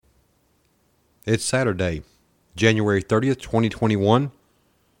It's Saturday, January 30th, 2021.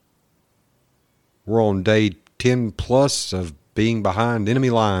 We're on day 10 plus of being behind enemy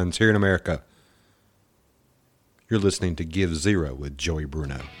lines here in America. You're listening to Give Zero with Joey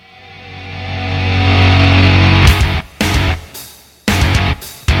Bruno.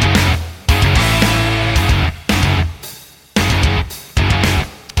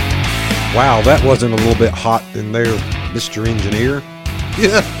 Wow, that wasn't a little bit hot in there, Mr. Engineer.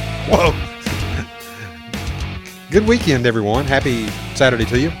 Yeah, whoa. Good weekend, everyone. Happy Saturday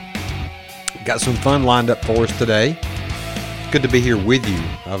to you. Got some fun lined up for us today. Good to be here with you.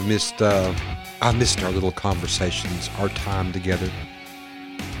 I've missed our little conversations, our time together.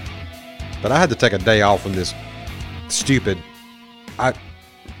 But I had to take a day off from this stupid.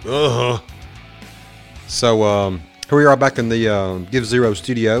 So here we are back in the Give Zero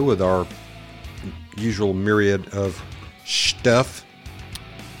studio with our usual myriad of stuff.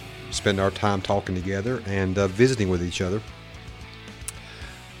 Spend our time talking together and visiting with each other.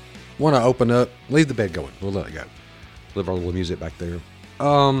 Want to open up, leave the bed going. We'll let it go. Leave our little music back there.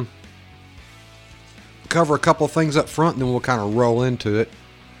 Cover a couple of things up front, and then we'll kind of roll into it.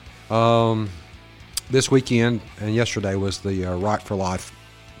 This weekend and yesterday was the Right for Life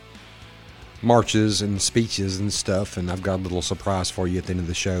marches and speeches and stuff, and I've got a little surprise for you at the end of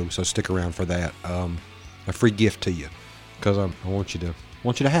the show, so stick around for that. A free gift to you, because I want you to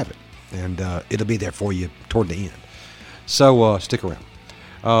have it, and it'll be there for you toward the end. So stick around.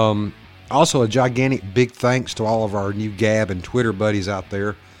 Also, a gigantic big thanks to all of our new Gab and Twitter buddies out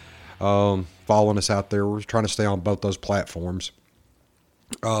there, following us out there. We're trying to stay on both those platforms.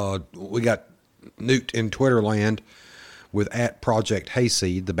 We got Newt in Twitter land with @Project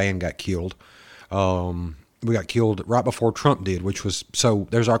Hayseed. The band got killed. We got killed right before Trump did, which was, so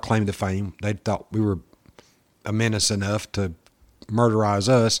there's our claim to fame. They thought we were a menace enough to murderize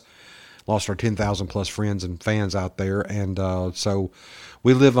us. Lost our 10,000 plus friends and fans out there. And so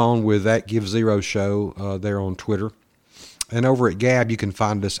we live on with that Give Zero show there on Twitter. And over at Gab, you can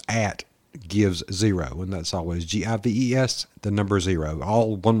find us at Gives Zero. And that's always GIVES, the number 0.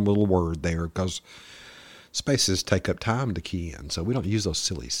 All one little word there, because spaces take up time to key in. So we don't use those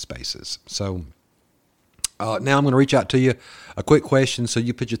silly spaces. So now I'm going to reach out to you. A quick question, so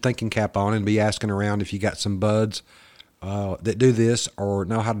you put your thinking cap on and be asking around if you got some buds that do this or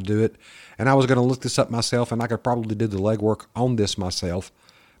know how to do it. And I was going to look this up myself, and I could probably do the legwork on this myself.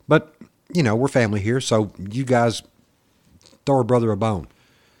 But, you know, we're family here, so you guys throw a brother a bone.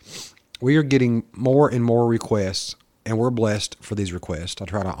 We are getting more and more requests, and we're blessed for these requests. I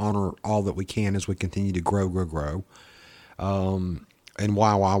try to honor all that we can as we continue to grow. And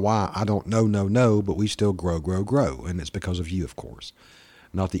why, I don't know, but we still grow. And it's because of you, of course,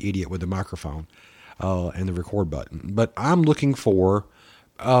 not the idiot with the microphone and the record button. But I'm looking for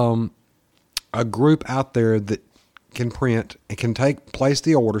a group out there that can print and can take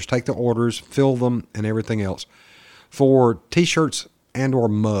the orders, fill them, and everything else for T-shirts and or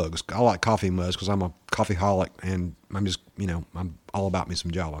mugs. I like coffee mugs because I'm a coffeeholic, and I'm just, I'm all about me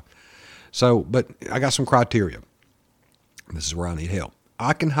some Java. So, but I got some criteria. This is where I need help.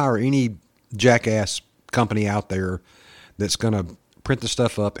 I can hire any jackass company out there that's going to print the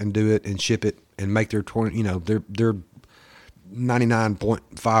stuff up and do it and ship it and make their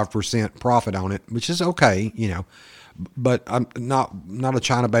 99.5% profit on it, which is okay, but I'm not a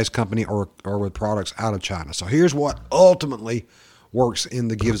China-based company or with products out of China. So here's what ultimately works in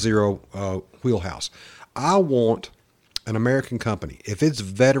the Give Zero wheelhouse. I want an American company. If it's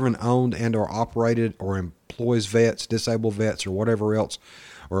veteran owned and or operated or employs vets, disabled vets, or whatever else,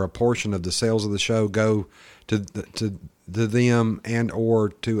 or a portion of the sales of the show go to them and or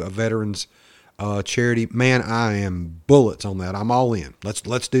to a veterans charity, man, I am bullets on that. I'm all in. Let's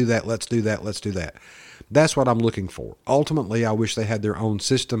do that. Let's do that. That's what I'm looking for. Ultimately, I wish they had their own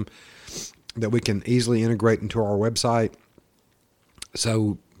system that we can easily integrate into our website.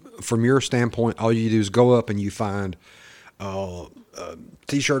 So from your standpoint, all you do is go up and you find a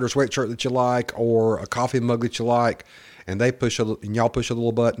t-shirt or sweatshirt that you like, or a coffee mug that you like, and y'all push a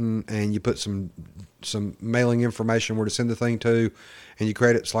little button, and you put some mailing information where to send the thing to, and you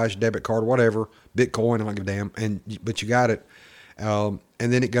credit / debit card, whatever, Bitcoin, I don't give a damn, but you got it, and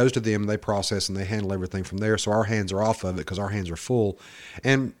then it goes to them, and they process and they handle everything from there. So our hands are off of it because our hands are full,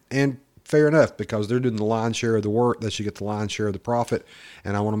 and fair enough, because they're doing the lion's share of the work. They should get the lion's share of the profit,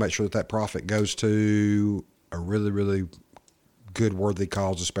 and I want to make sure that profit goes to a really, really good, worthy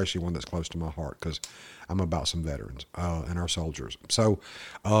cause, especially one that's close to my heart, because I'm about some veterans and our soldiers. So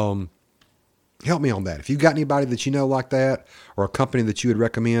help me on that. If you've got anybody that you know like that, or a company that you would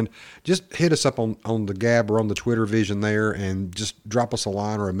recommend, just hit us up on the Gab or on the Twitter Vision there, and just drop us a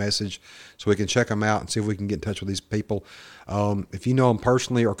line or a message so we can check them out and see if we can get in touch with these people. If you know them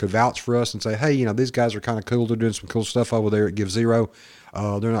personally or could vouch for us and say, hey, these guys are kind of cool. They're doing some cool stuff over there at Give Zero.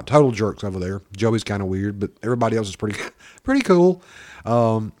 They're not total jerks over there. Joey's kind of weird, but everybody else is pretty cool.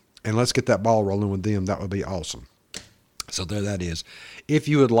 And let's get that ball rolling with them. That would be awesome. So there that is. If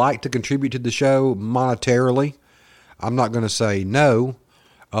you would like to contribute to the show monetarily, I'm not going to say no.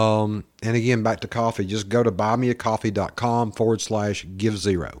 And again, back to coffee, just go to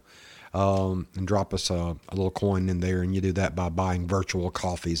buymeacoffee.com/GiveZero. And drop us a little coin in there, and you do that by buying virtual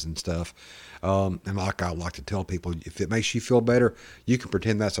coffees and stuff. And like I like to tell people, if it makes you feel better, you can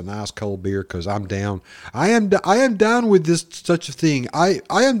pretend that's a nice cold beer, because I'm down. I am down with this such a thing. I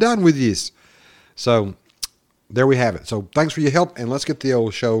am down with this. So there we have it. So thanks for your help, and let's get the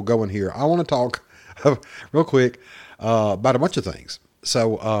old show going here. I want to talk real quick about a bunch of things.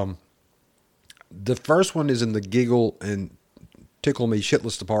 So the first one is in the giggle and tickle me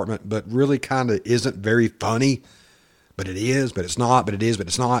shitless department, but really kind of isn't very funny. But it is, but it's not, but it is, but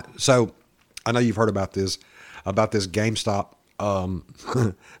it's not. So I know you've heard about this GameStop on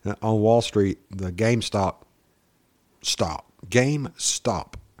Wall Street, the GameStop stock.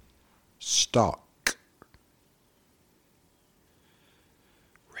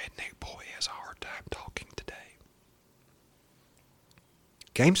 Redneck boy has a hard time talking today.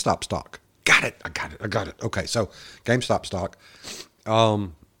 GameStop stock. Got it. I got it. Okay, so GameStop stock,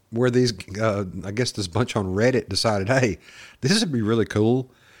 where these, I guess this bunch on Reddit decided, hey, this would be really cool.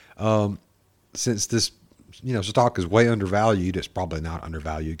 Since this, stock is way undervalued. It's probably not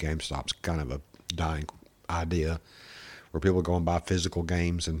undervalued. GameStop's kind of a dying idea, where people go and buy physical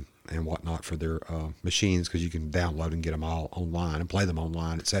games and whatnot for their machines, because you can download and get them all online and play them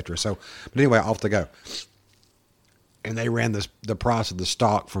online, etc. So, but anyway, off they go. And they ran the price of the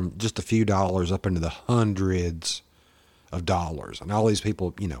stock from just a few dollars up into the hundreds of dollars. And all these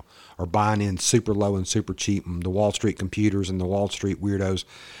people, are buying in super low and super cheap. And the Wall Street computers and the Wall Street weirdos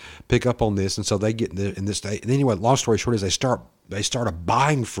pick up on this. And so they get in this state. And anyway, long story short is they start a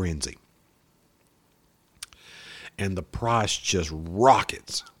buying frenzy. And the price just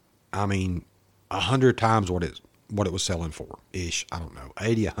rockets. I mean, 100 times what it was selling for ish. I don't know,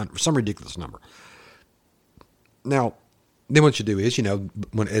 80, 100, some ridiculous number. Now, then what you do is,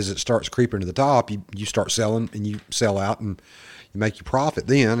 as it starts creeping to the top, you start selling, and you sell out, and you make your profit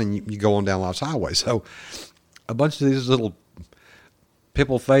then, and you go on down life's highway. So a bunch of these little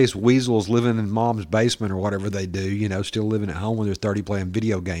pimple-faced weasels living in mom's basement or whatever they do, still living at home when they're 30 playing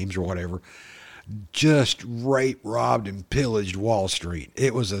video games or whatever, just raped, robbed, and pillaged Wall Street.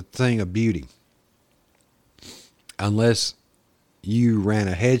 It was a thing of beauty. Unless you ran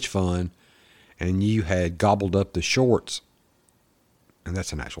a hedge fund and you had gobbled up the shorts, and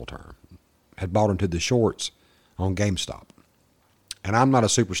that's an actual term, had bought into the shorts on GameStop. And I'm not a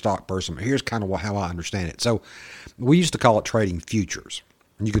super stock person, but here's kind of how I understand it. So we used to call it trading futures.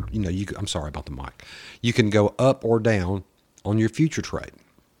 And you could, I'm sorry about the mic. You can go up or down on your future trade.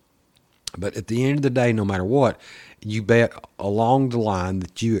 But at the end of the day, no matter what, you bet along the line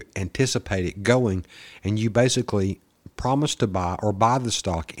that you anticipate it going, and you basically promise to buy or buy the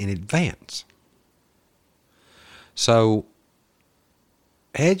stock in advance. So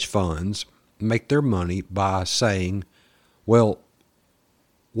hedge funds make their money by saying, well,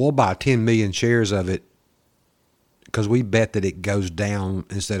 we'll buy 10 million shares of it because we bet that it goes down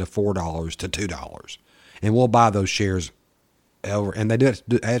instead of $4 to $2. And we'll buy those shares over, and they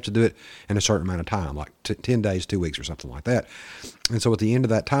have to do it in a certain amount of time, like 10 days, 2 weeks or something like that. And so at the end of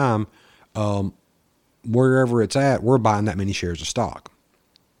that time, wherever it's at, we're buying that many shares of stock.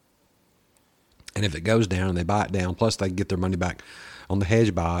 And if it goes down and they buy it down, plus they get their money back on the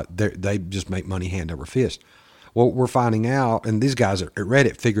hedge buy, they just make money hand over fist. Well, we're finding out, and these guys at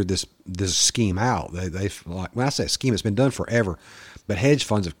Reddit figured this scheme out. They like, when I say scheme, it's been done forever, but hedge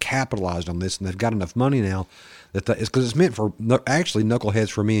funds have capitalized on this, and they've got enough money now that it's because it's meant for actually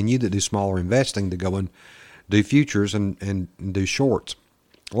knuckleheads for me and you that do smaller investing to go and do futures and do shorts.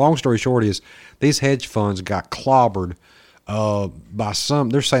 Long story short is these hedge funds got clobbered by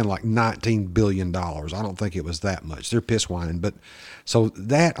they're saying like $19 billion. I don't think it was that much. They're piss whining. But so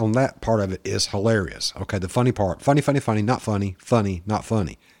that on that part of it is hilarious. Okay, the funny part, funny, not funny, funny, not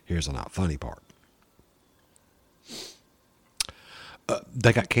funny. Here's the not funny part.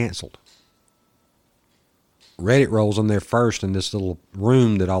 They got canceled. Reddit rolls in there first in this little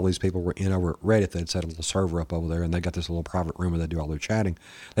room that all these people were in over at Reddit. They'd set a little server up over there, and they got this little private room where they do all their chatting.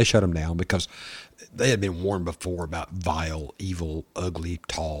 They shut them down because they had been warned before about vile, evil, ugly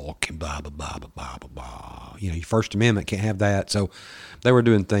talk and blah, blah, blah, blah, blah, blah, blah. You know, your First Amendment can't have that. So they were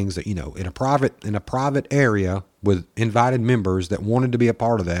doing things that, you know, in a private area with invited members that wanted to be a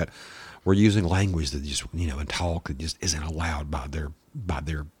part of that were using language that just, you know, and talk that just isn't allowed by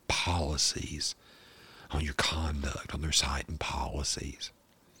their policies on your conduct, on their site and policies.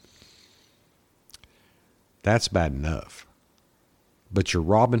 That's bad enough. But your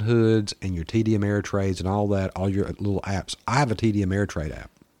Robinhoods and your TD Ameritrades and all that, all your little apps. I have a TD Ameritrade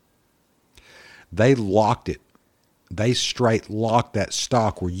app. They locked it. They straight locked that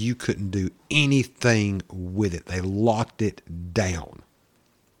stock where you couldn't do anything with it. They locked it down.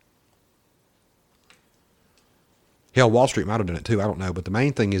 Hell, Wall Street might have done it too. I don't know. But the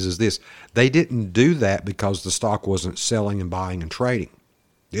main thing is this. They didn't do that because the stock wasn't selling and buying and trading.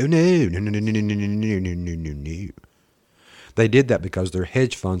 No. They did that because their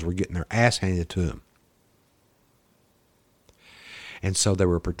hedge funds were getting their ass handed to them. And so they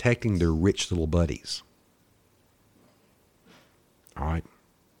were protecting their rich little buddies. All right.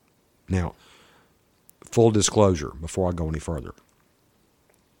 Now, full disclosure before I go any further.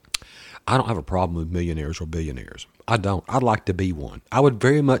 I don't have a problem with millionaires or billionaires. I don't. I'd like to be one. I would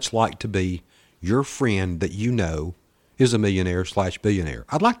very much like to be your friend that you know is a millionaire/billionaire.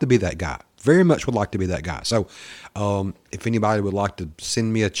 I'd like to be that guy. Very much would like to be that guy. So if anybody would like to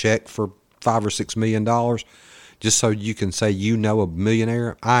send me a check for $5 or $6 million, just so you can say you know a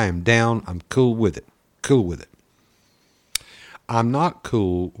millionaire, I am down. I'm cool with it. Cool with it. I'm not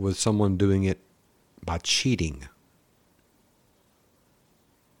cool with someone doing it by cheating.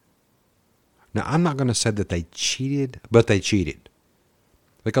 Now, I'm not going to say that they cheated, but they cheated.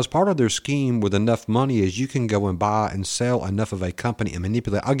 Because part of their scheme with enough money is you can go and buy and sell enough of a company and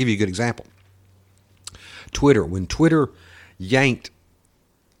manipulate. I'll give you a good example. Twitter. When Twitter yanked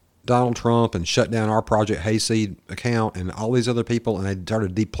Donald Trump and shut down our Project Hayseed account and all these other people, and they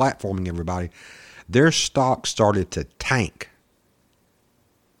started deplatforming everybody, their stock started to tank.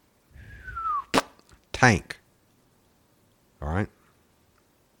 Tank. All right?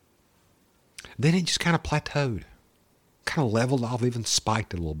 Then it just kind of plateaued. Kind of leveled off, even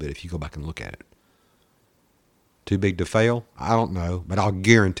spiked a little bit if you go back and look at it. Too big to fail? I don't know, but I'll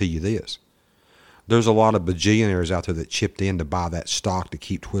guarantee you this. There's a lot of bajillionaires out there that chipped in to buy that stock to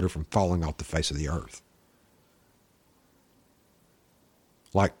keep Twitter from falling off the face of the earth.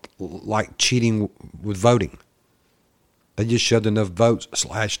 Like cheating with voting. They just shoved enough votes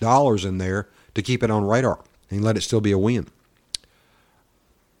 / dollars in there to keep it on radar and let it still be a win.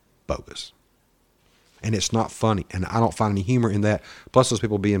 Bogus. And it's not funny. And I don't find any humor in that. Plus those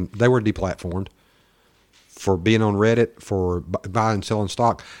people they were deplatformed for being on Reddit, for buying and selling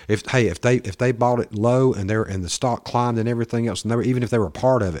stock. If they bought it low and the stock climbed and everything else, and even if they were a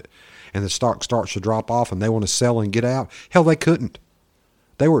part of it, and the stock starts to drop off and they want to sell and get out, hell, they couldn't.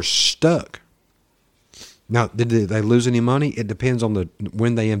 They were stuck. Now, did they lose any money? It depends on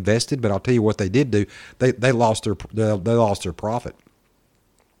when they invested, but I'll tell you what they did do. They lost their profit.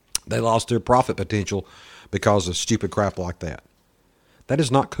 They lost their profit potential because of stupid crap like that. That is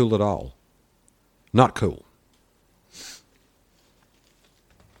not cool at all. Not cool.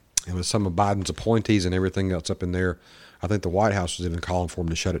 And with some of Biden's appointees and everything else up in there, I think the White House was even calling for them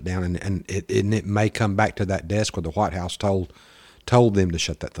to shut it down. And it may come back to that desk where the White House told them to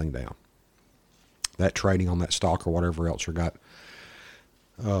shut that thing down. That trading on that stock or whatever else, or got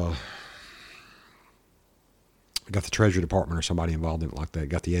the Treasury Department or somebody involved in it like that,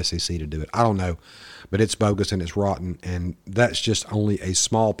 got the SEC to do it. I don't know, but it's bogus and it's rotten, and that's just only a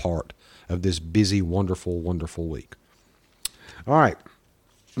small part of this busy, wonderful, wonderful week. All right,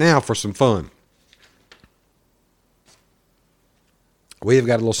 now for some fun. We have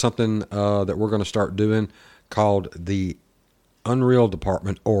got a little something that we're going to start doing called the Unreal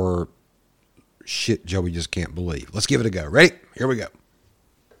Department, or shit Joey just can't believe. Let's give it a go. Ready? Here we go.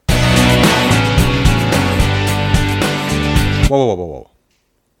 Whoa.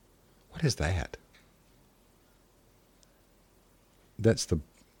 What is that? That's the...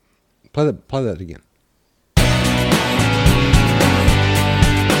 Play that again.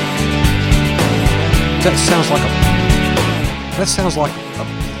 That sounds like a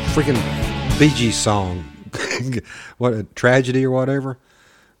freaking Bee Gees song. What, a tragedy or whatever?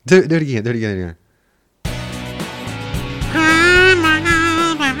 Do it again.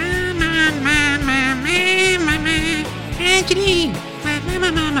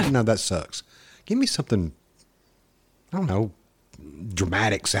 No, that sucks. Give me something, I don't know,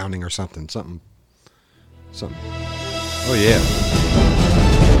 dramatic sounding or something. Something. Oh, yeah.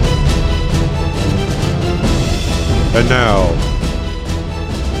 And now,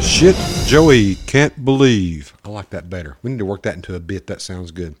 shit Joey can't believe. I like that better. We need to work that into a bit. That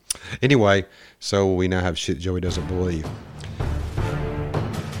sounds good. Anyway, so we now have shit Joey doesn't believe.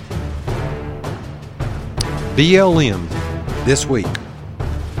 BLM this week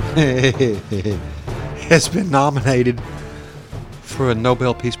has been nominated for a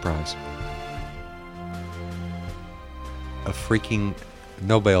Nobel Peace Prize. A freaking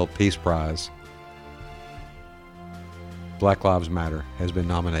Nobel Peace Prize. Black Lives Matter has been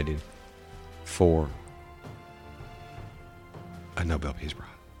nominated for a Nobel Peace Prize.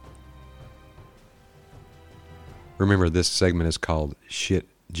 Remember, this segment is called Shit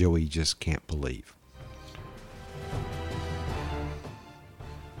Joey Just Can't Believe.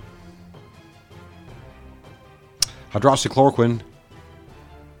 Hydroxychloroquine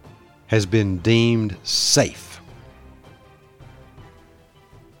has been deemed safe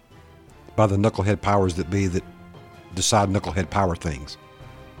by the knucklehead powers that be that decide knucklehead power things.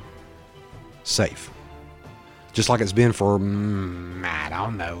 Safe. Just like it's been for, I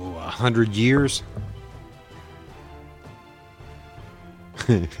don't know, 100 years.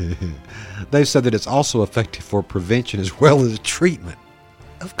 They've said that it's also effective for prevention as well as treatment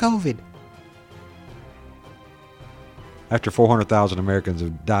of COVID. After 400,000 Americans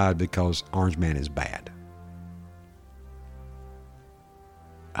have died because Orange Man is bad.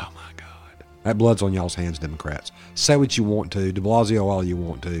 Oh my God. That blood's on y'all's hands, Democrats. Say what you want to. De Blasio all you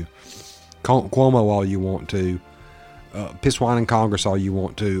want to. Cuomo all you want to. Piss wine in Congress all you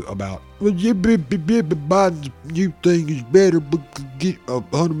want to about, well, Biden's new thing is better, but get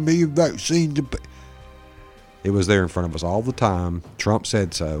 100 million vaccines. It was there in front of us all the time. Trump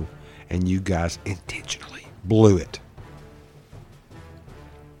said so, and you guys intentionally blew it.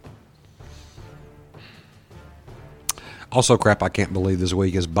 Also, crap I can't believe this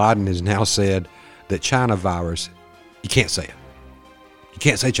week is Biden has now said that China virus, you can't say it. You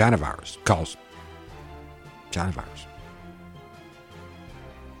can't say China virus, cause China virus.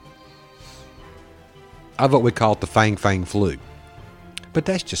 I thought we call it the Fang Fang flu, but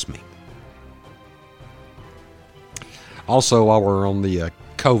that's just me. Also, while we're on the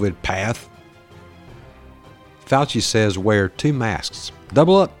COVID path, Fauci says wear 2 masks.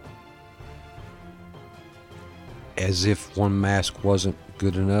 Double up. As if one mask wasn't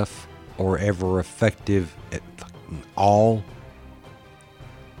good enough or ever effective at all.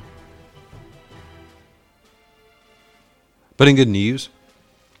 But in good news,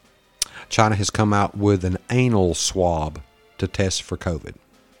 China has come out with an anal swab to test for COVID.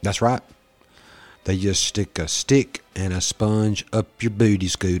 That's right. They just stick a stick and a sponge up your booty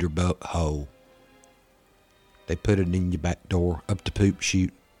scooter hole. They put it in your back door, up the poop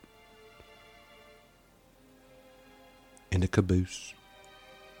chute. In the caboose.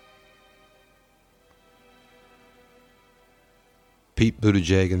 Pete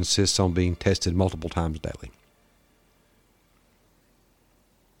Buttigieg insists on being tested multiple times daily.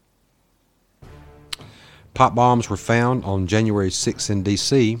 Pot bombs were found on January 6th in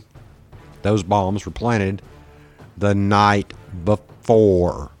D.C. Those bombs were planted the night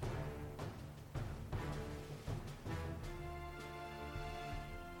before.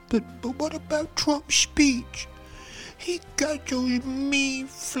 But what about Trump's speech? He got those mean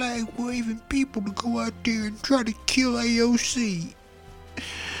flag-waving people to go out there and try to kill AOC.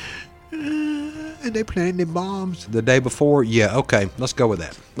 And they planted the bombs the day before. Yeah, okay, let's go with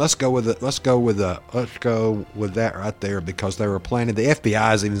that. Let's go with that right there, because they were planted. The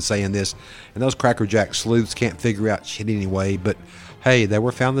FBI is even saying this, and those crackerjack sleuths can't figure out shit anyway. But hey, they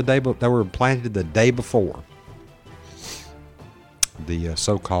were found they were planted the day before the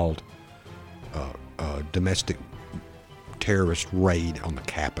so-called domestic terrorist raid on the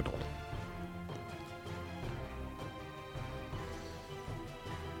Capitol.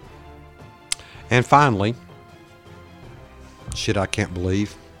 And finally, shit I can't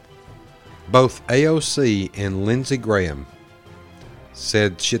believe, both AOC and Lindsey Graham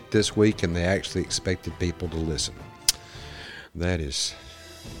said shit this week, and they actually expected people to listen. That is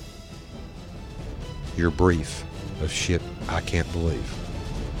your brief of shit I can't believe.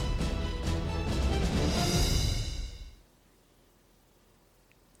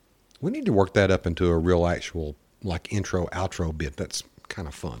 We need to work that up into a real actual like intro, outro bit. That's kind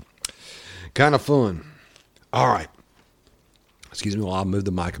of fun. Kind of fun. All right. Excuse me while I move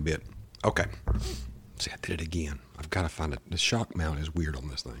the mic a bit. Okay. See, I did it again. I've got to find it. The shock mount is weird on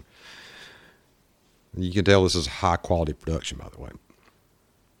this thing. You can tell this is high quality production, by the way.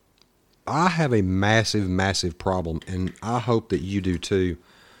 I have a massive, massive problem, and I hope that you do too,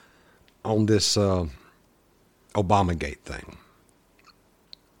 on this Obamagate thing.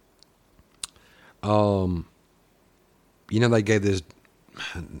 They gave this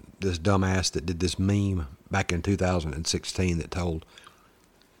dumbass that did this meme back in 2016 that told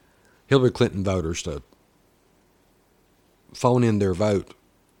Hillary Clinton voters to phone in their vote.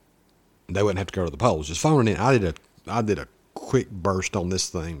 They wouldn't have to go to the polls. Just phone it in. I did a quick burst on this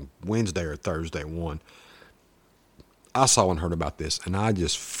thing Wednesday or Thursday one. I saw and heard about this, and I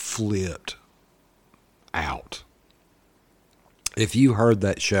just flipped out. If you heard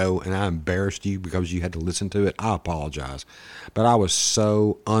that show and I embarrassed you because you had to listen to it, I apologize. But I was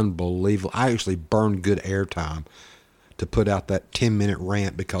so unbelievable. I actually burned good airtime to put out that 10-minute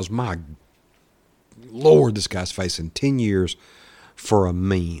rant because, my Lord, this guy's facing 10 years for a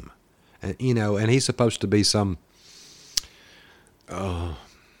meme. And, and he's supposed to be some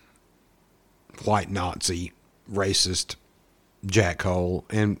white Nazi, racist jackhole,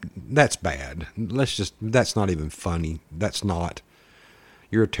 and that's bad. That's not even funny. That's not.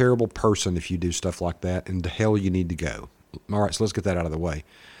 You're a terrible person if you do stuff like that, and to hell you need to go. All right, so let's get that out of the way.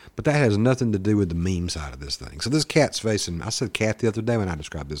 But that has nothing to do with the meme side of this thing. So this cat's facing, I said cat the other day when I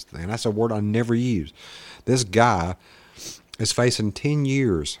described this thing, and that's a word I never use. This guy is facing 10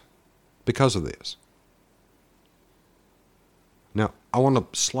 years because of this. Now, I want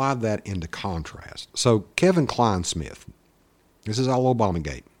to slide that into contrast. So Kevin Kleinsmith, this is all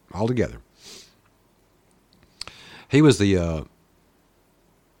Obamagate, all together. He was the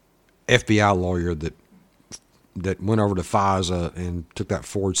FBI lawyer that went over to FISA and took that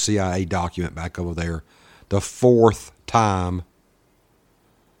forged CIA document back over there the fourth time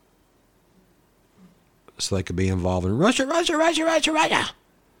so they could be involved in Russia.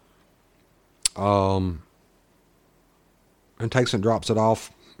 And takes and drops it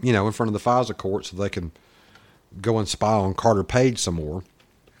off, in front of the FISA court so they can go and spy on Carter Page some more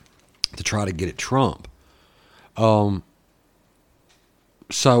to try to get at Trump. So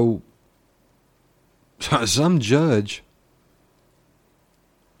some judge,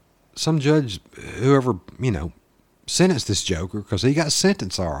 whoever, sentenced this joker, because he got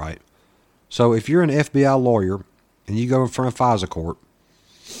sentenced all right. So if you're an FBI lawyer and you go in front of FISA court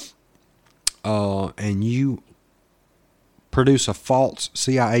and you produce a false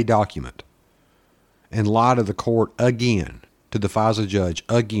CIA document and lie to the court again, to the FISA judge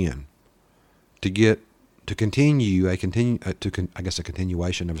again, to continue a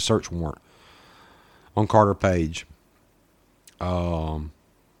continuation of a search warrant on Carter Page, here's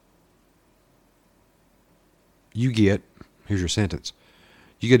your sentence.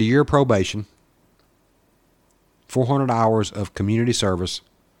 You get a year of probation, 400 hours of community service,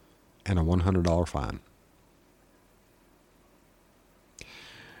 and a $100 fine.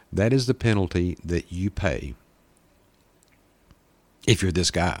 That is the penalty that you pay if you're this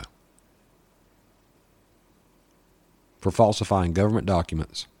guy for falsifying government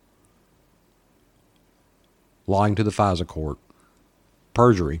documents, lying to the FISA court,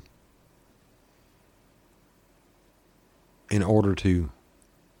 perjury, in order to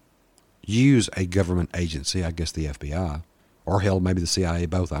use a government agency, I guess the FBI, or hell, maybe the CIA,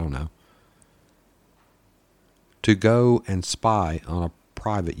 both, I don't know, to go and spy on a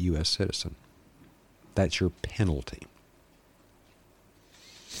private U.S. citizen. That's your penalty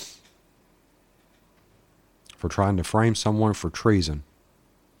for trying to frame someone for treason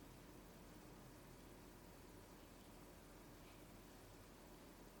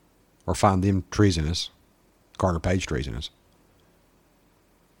or find them treasonous, Carter Page treasonous,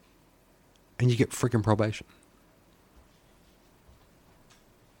 and you get freaking probation.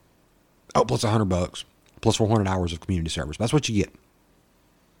 Oh, plus $100, plus 400 hours of community service. That's what you get.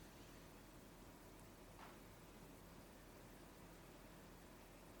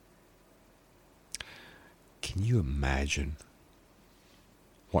 Can you imagine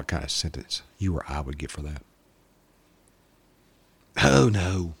what kind of sentence you or I would get for that? Oh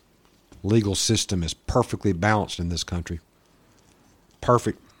no. Legal system is perfectly balanced in this country.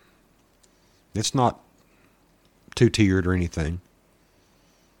 Perfect. It's not two-tiered or anything.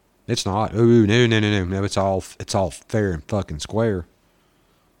 It's not. Ooh, no. It's all fair and fucking square.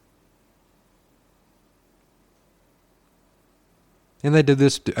 And they did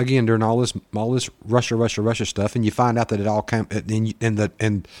this again during all this Russia stuff, and you find out that it all came.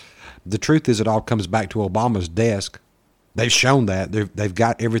 And the truth is, it all comes back to Obama's desk. They've shown that they've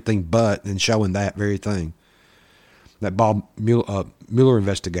got everything but and showing that very thing. That Bob Mueller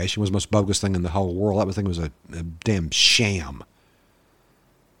investigation was the most bogus thing in the whole world. That thing was a damn sham.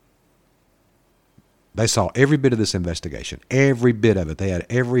 They saw every bit of this investigation, every bit of it. They had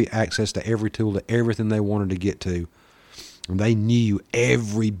every access to every tool, to everything they wanted to get to. And they knew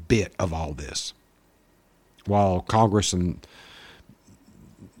every bit of all this. while Congress and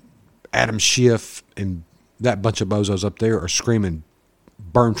Adam Schiff and that bunch of bozos up there are screaming,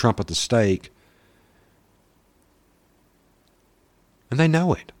 burn Trump at the stake. And they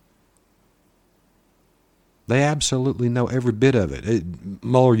know it. They absolutely know every bit of it.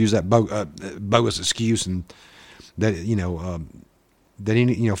 Mueller used that bogus excuse, and that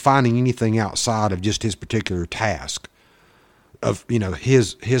finding anything outside of just his particular task of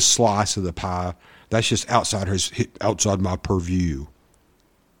his slice of the pie, that's just outside my purview.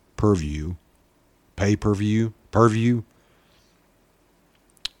 Purview.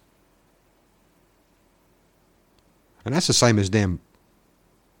 And that's the same as damn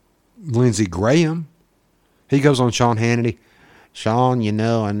Lindsey Graham. He goes on Sean Hannity. Sean,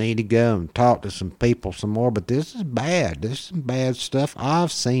 I need to go and talk to some people some more, but this is bad. This is some bad stuff.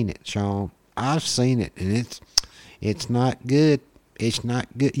 I've seen it, Sean. I've seen it, and it's not good. It's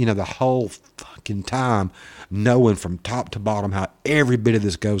not good. The whole fucking time, knowing from top to bottom how every bit of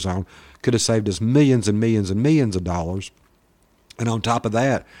this goes on, could have saved us millions and millions and millions of dollars. And on top of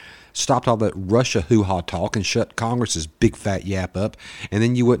that, stopped all that Russia hoo-ha talk and shut Congress's big fat yap up. And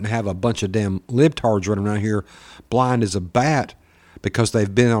then you wouldn't have a bunch of damn libtards running around here blind as a bat because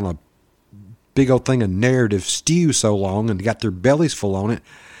they've been on a big old thing of narrative stew so long and got their bellies full on it.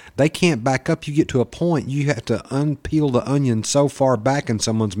 They can't back up. You get to a point, you have to unpeel the onion so far back in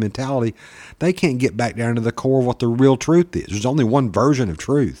someone's mentality, they can't get back down to the core of what the real truth is. There's only one version of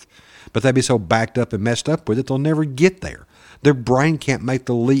truth. But they'd be so backed up and messed up with it, they'll never get there. Their brain can't make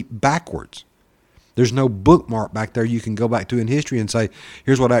the leap backwards. There's no bookmark back there you can go back to in history and say,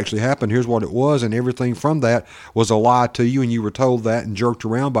 here's what actually happened, here's what it was, and everything from that was a lie to you, and you were told that and jerked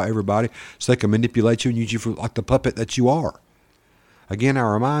around by everybody so they can manipulate you and use you for like the puppet that you are. Again, I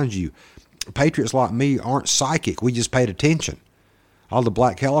remind you, patriots like me aren't psychic. We just paid attention. All the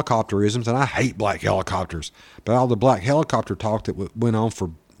black helicopterisms, and I hate black helicopters, but all the black helicopter talk that went on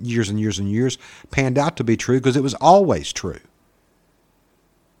for years and years and years panned out to be true because it was always true.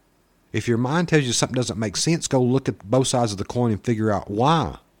 If your mind tells you something doesn't make sense, go look at both sides of the coin and figure out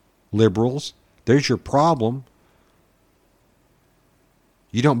why. Liberals, there's your problem.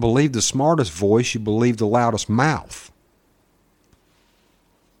 You don't believe the smartest voice, you believe the loudest mouth.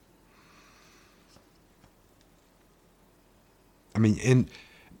 I mean, and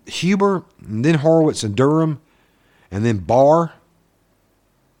Huber, and then Horowitz and Durham, and then Barr,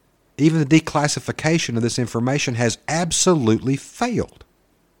 even the declassification of this information has absolutely failed.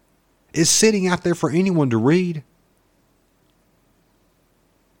 It's sitting out there for anyone to read.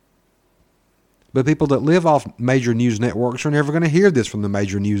 But people that live off major news networks are never going to hear this from the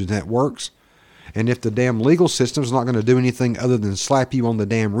major news networks. And if the damn legal system's not going to do anything other than slap you on the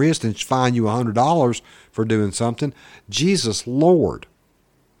damn wrist and fine you $100 for doing something, Jesus Lord.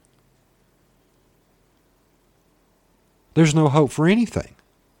 There's no hope for anything.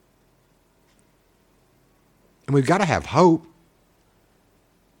 And we've got to have hope.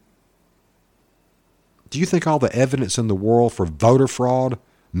 Do you think all the evidence in the world for voter fraud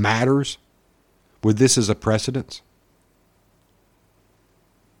matters with this as a precedent?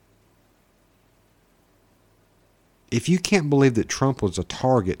 If you can't believe that Trump was a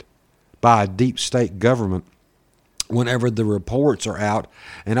target by a deep state government whenever the reports are out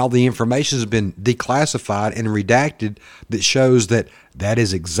and all the information has been declassified and redacted that shows that that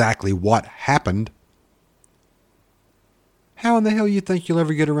is exactly what happened, how in the hell do you think you'll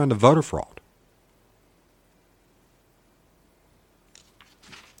ever get around to voter fraud?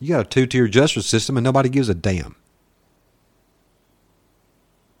 You got a two-tier justice system and nobody gives a damn.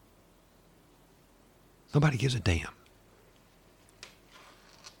 Nobody gives a damn.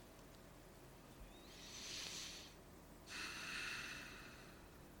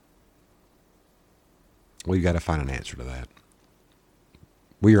 We've got to find an answer to that.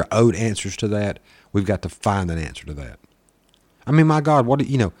 We are owed answers to that. We've got to find an answer to that. I mean, my God,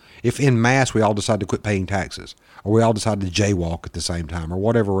 if en masse we all decide to quit paying taxes, or we all decide to jaywalk at the same time, or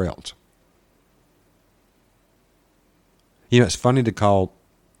whatever else. It's funny to call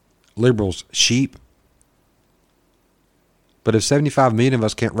liberals sheep, but if 75 million of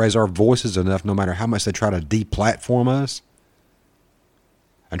us can't raise our voices enough, no matter how much they try to deplatform us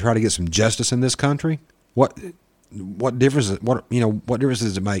and try to get some justice in this country, what difference? What difference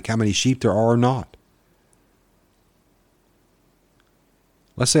does it make how many sheep there are or not?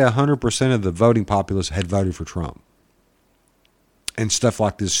 Let's say 100% of the voting populace had voted for Trump, and stuff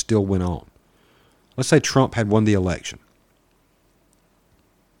like this still went on. Let's say Trump had won the election.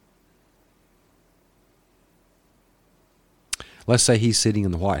 Let's say he's sitting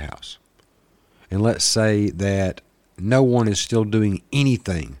in the White House. And let's say that no one is still doing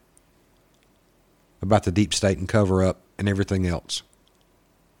anything about the deep state and cover up and everything else.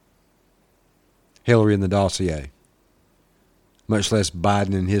 Hillary and the dossier. Much less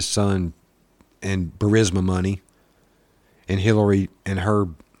Biden and his son and Burisma money. And Hillary and her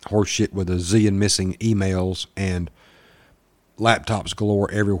horseshit with a zillion missing emails and laptops galore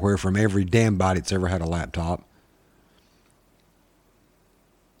everywhere from every damn body that's ever had a laptop.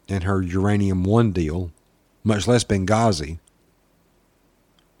 And her Uranium One deal. Much less Benghazi.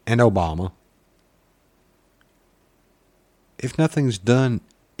 And Obama. If nothing's done,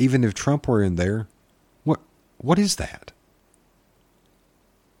 even if Trump were in there, what is that?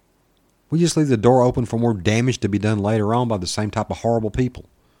 We just leave the door open for more damage to be done later on by the same type of horrible people.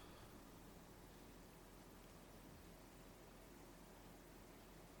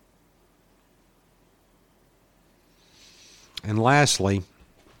 And lastly,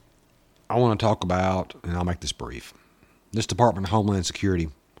 I want to talk about, and I'll make this brief, this Department of Homeland Security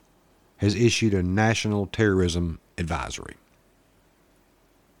has issued a national terrorism advisory.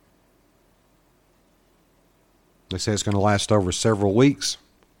 They say it's going to last over several weeks,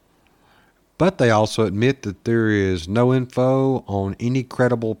 but they also admit that there is no info on any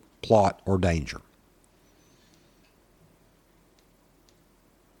credible plot or danger.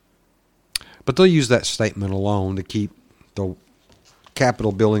 But they'll use that statement alone to keep the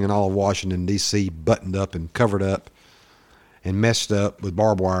Capitol building in all of Washington, D.C. buttoned up and covered up and messed up with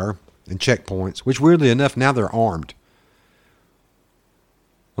barbed wire and checkpoints, which weirdly enough, now they're armed.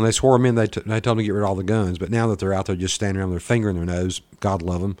 When they swore them in, they told them to get rid of all the guns. But now that they're out there just standing around with their finger in their nose, God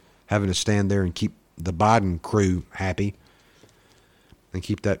love them, having to stand there and keep the Biden crew happy and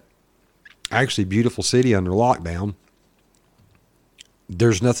keep that actually beautiful city under lockdown,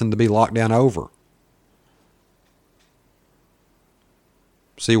 there's nothing to be locked down over.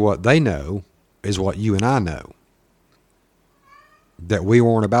 See, what they know is what you and I know. That we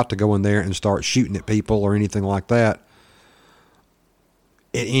weren't about to go in there and start shooting at people or anything like that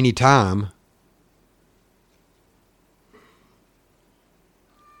at any time.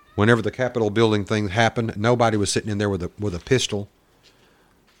 Whenever the Capitol building thing happened, nobody was sitting in there with a pistol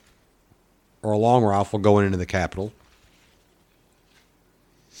or a long rifle going into the Capitol.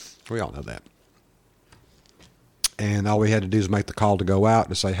 We all know that. And all we had to do is make the call to go out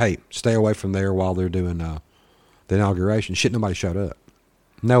to say, hey, stay away from there while they're doing the inauguration. Shit, nobody showed up.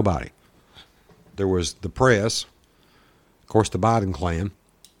 Nobody. There was the press, of course, the Biden clan,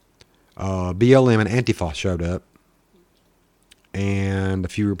 BLM and Antifa showed up, and a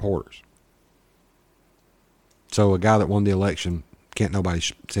few reporters. So a guy that won the election, can't nobody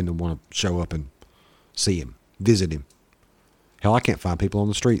seem to want to show up and see him, visit him. Hell, I can't find people on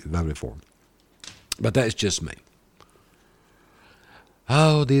the street that voted for him. But that's just me.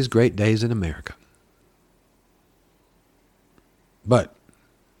 Oh, these great days in America. But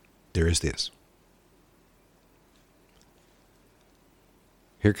there is this.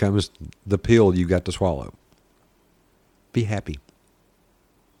 Here comes the pill you got to swallow. Be happy.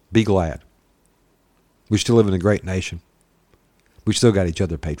 Be glad. We still live in a great nation. We still got each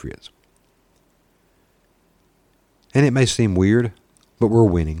other patriots. And it may seem weird, but we're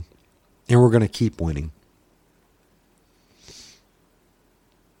winning. And we're going to keep winning.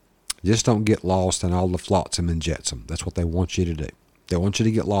 Just don't get lost in all the flotsam and jetsam. That's what they want you to do. They want you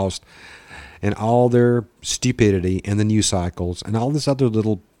to get lost in all their stupidity and the news cycles and all this other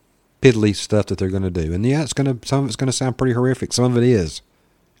little piddly stuff that they're going to do. And yeah, some of it's going to sound pretty horrific. Some of it is.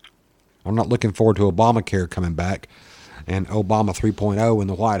 I'm not looking forward to Obamacare coming back and Obama 3.0 in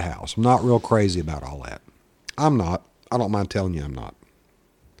the White House. I'm not real crazy about all that. I'm not. I don't mind telling you I'm not.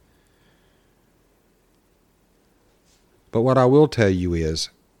 But what I will tell you is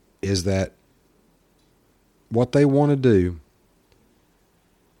that what they want to do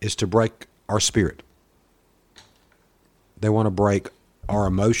is to break our spirit. They want to break our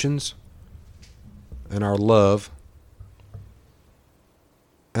emotions and our love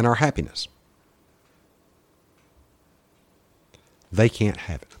and our happiness. They can't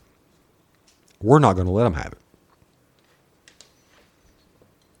have it. We're not going to let them have it.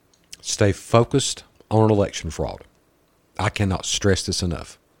 Stay focused on election fraud. I cannot stress this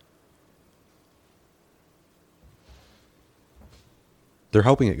enough. They're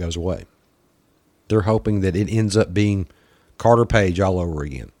hoping it goes away. They're hoping that it ends up being Carter Page all over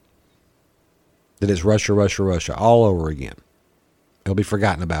again. That it's Russia, Russia, Russia all over again. It'll be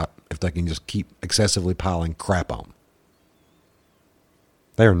forgotten about if they can just keep excessively piling crap on.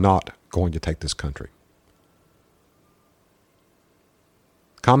 They are not going to take this country.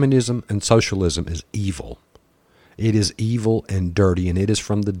 Communism and socialism is evil. It is evil and dirty, and it is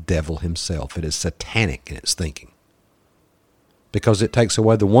from the devil himself. It is satanic in its thinking. because it takes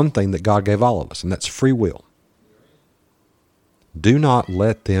away the one thing that God gave all of us, and that's free will. Do not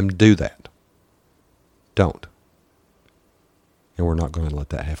let them do that. Don't. And we're not going to let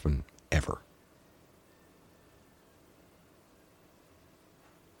that happen ever.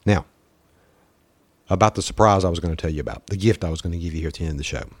 Now, about the surprise I was going to tell you about, the gift I was going to give you here at the end of the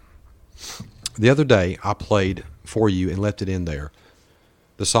show. The other day, I played for you and left it in there,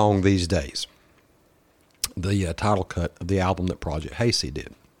 the song These Days, the title cut of the album that Project Hayseed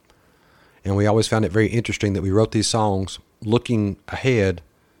did. And we always found it very interesting that we wrote these songs looking ahead,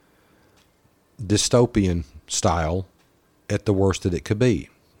 dystopian style, at the worst that it could be.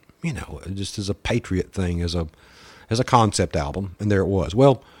 You know, just as a patriot thing, as a concept album, and there it was.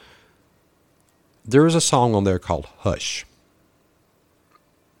 Well, there is a song on there called Hush.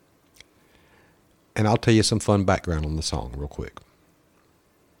 And I'll tell you some fun background on the song real quick.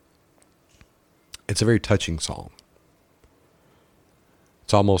 It's a very touching song.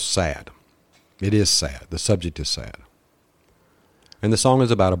 It's almost sad. It is sad. The subject is sad. And the song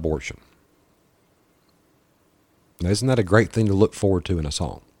is about abortion. Now, isn't that a great thing to look forward to in a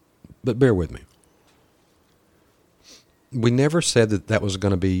song? But bear with me. We never said that that was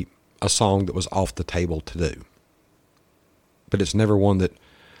going to be a song that was off the table to do. But it's never one that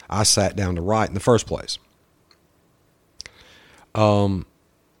I sat down to write in the first place. But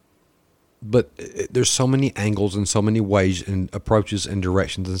there's so many angles and so many ways and approaches and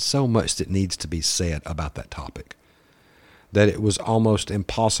directions and so much that needs to be said about that topic that it was almost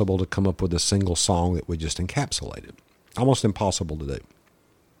impossible to come up with a single song that we just encapsulated. Almost impossible to do.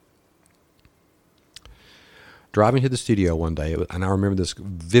 Driving to the studio one day, and I remember this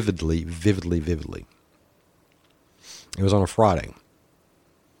vividly. It was on a Friday.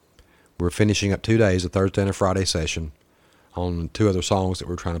 We were finishing up 2 days, a Thursday and a Friday session, on 2 other songs that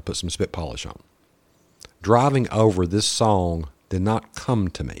we were trying to put some spit polish on. Driving over, this song did not come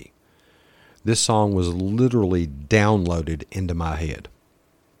to me. This song was literally downloaded into my head.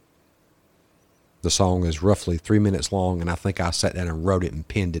 The song is roughly 3 minutes long, and I think I sat down and wrote it and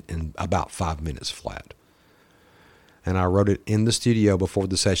penned it in about 5 minutes flat. And I wrote it in the studio before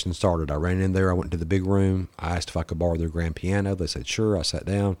the session started. I ran in there, I went to the big room, I asked if I could borrow their grand piano. They said sure. I sat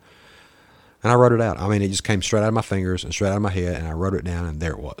down, and I wrote it out. I mean, it just came straight out of my fingers and straight out of my head, and I wrote it down, and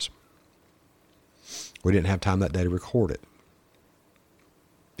there it was. We didn't have time that day to record it.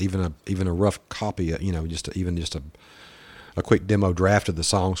 Even a rough copy, just a quick demo draft of the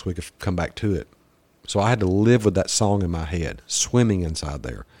song so we could come back to it. So I had to live with that song in my head, swimming inside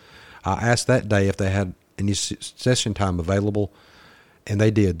there. I asked that day if they had any session time available, and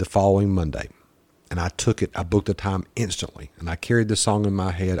they did the following Monday. And I took it, I booked the time instantly, and I carried the song in my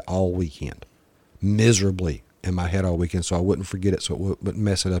head all weekend, miserably in my head all weekend, so I wouldn't forget it, so it wouldn't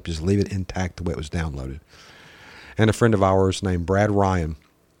mess it up, just leave it intact the way it was downloaded. And a friend of ours named Brad Ryan,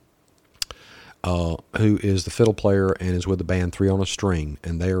 who is the fiddle player and is with the band Three on a String,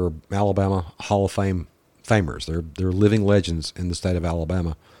 and they are Alabama Hall of Fame famers. They're living legends in the state of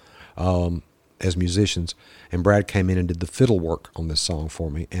Alabama as musicians. And Brad came in and did the fiddle work on this song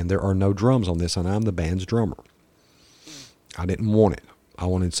for me, and there are no drums on this, and I'm the band's drummer. I didn't want it. I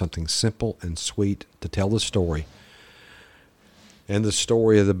wanted something simple and sweet to tell the story. And the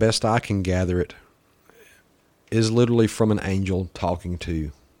story, the best I can gather it, is literally from an angel talking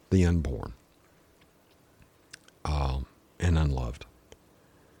to the unborn. And unloved.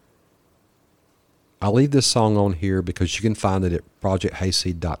 I'll leave this song on here because you can find it at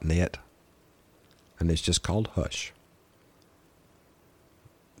projecthayseed.net, and it's just called Hush.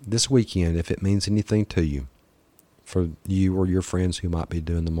 This weekend, if it means anything to you, for you or your friends who might be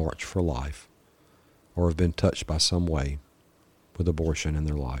doing the March for Life or have been touched by some way with abortion in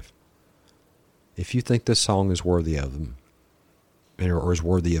their life, if you think this song is worthy of them or is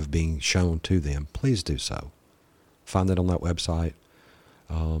worthy of being shown to them, please do so. Find it on that website,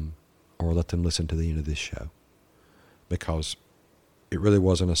 or let them listen to the end of this show, because it really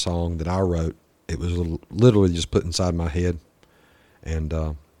wasn't a song that I wrote. It was literally just put inside my head, and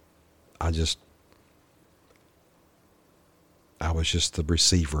I was just the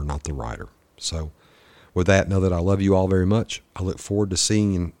receiver, not the writer. So with that, know that I love you all very much. I look forward to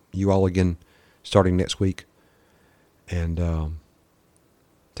seeing you all again starting next week, and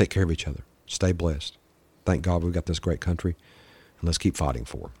take care of each other. Stay blessed. Thank God we've got this great country, and let's keep fighting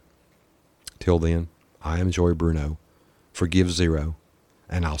for it. Till then, I am Joey Bruno. Forgive Zero,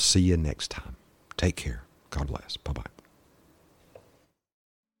 and I'll see you next time. Take care. God bless. Bye-bye.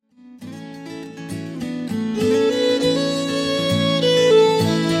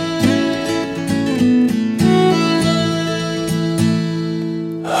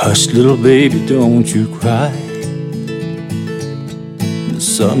 Hush, little baby, don't you cry.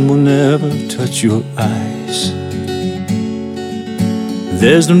 sun will never touch your eyes.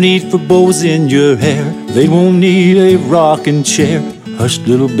 There's no need for bows in your hair, they won't need a rocking chair. Hush,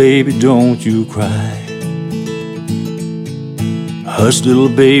 little baby, don't you cry. Hush, little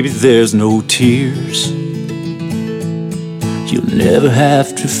baby, there's no tears. You'll never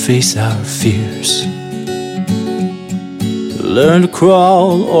have to face our fears. Learn to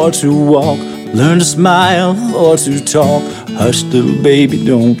crawl or to walk, learn to smile or to talk. Hush, little baby,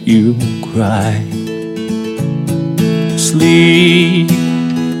 don't you cry. Sleep,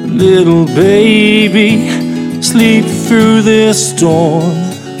 little baby, sleep through this storm.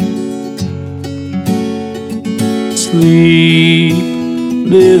 Sleep,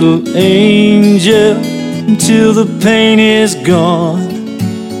 little angel, until the pain is gone.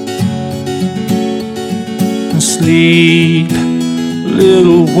 Sleep,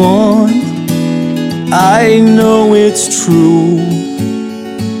 little one, I know it's true.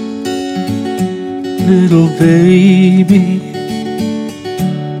 Little baby,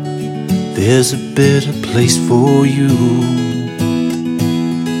 there's a better place for you.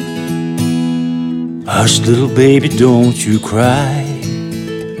 Hush, little baby, don't you cry.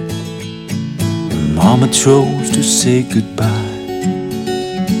 Your mama chose to say goodbye.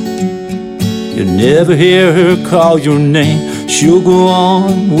 You'll never hear her call your name, she'll go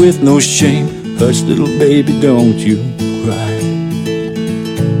on with no shame. Hush, little baby, don't you cry.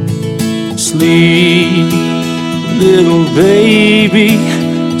 Sleep, little baby,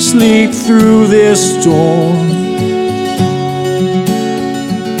 sleep through this storm.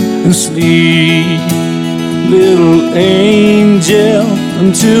 And sleep, little angel,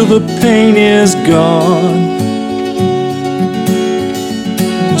 until the pain is gone.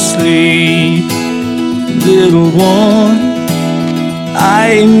 And sleep, little one,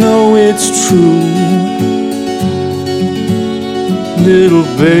 I know it's true. Little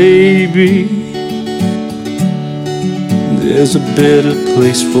baby, there's a better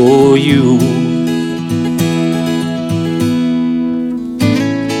place for you.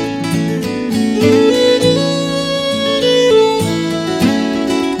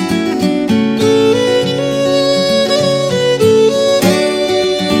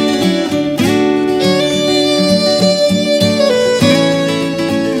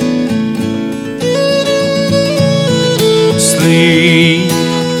 Sleep,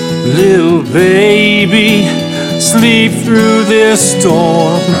 little baby, sleep through this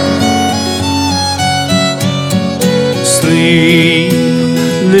storm. Sleep,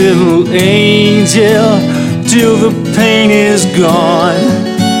 little angel, till the pain is gone.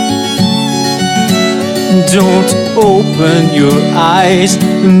 Don't open your eyes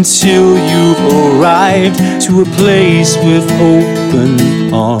until you've arrived to a place with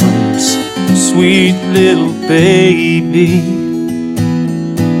open arms. Sweet little baby,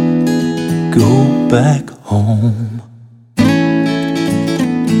 go back home.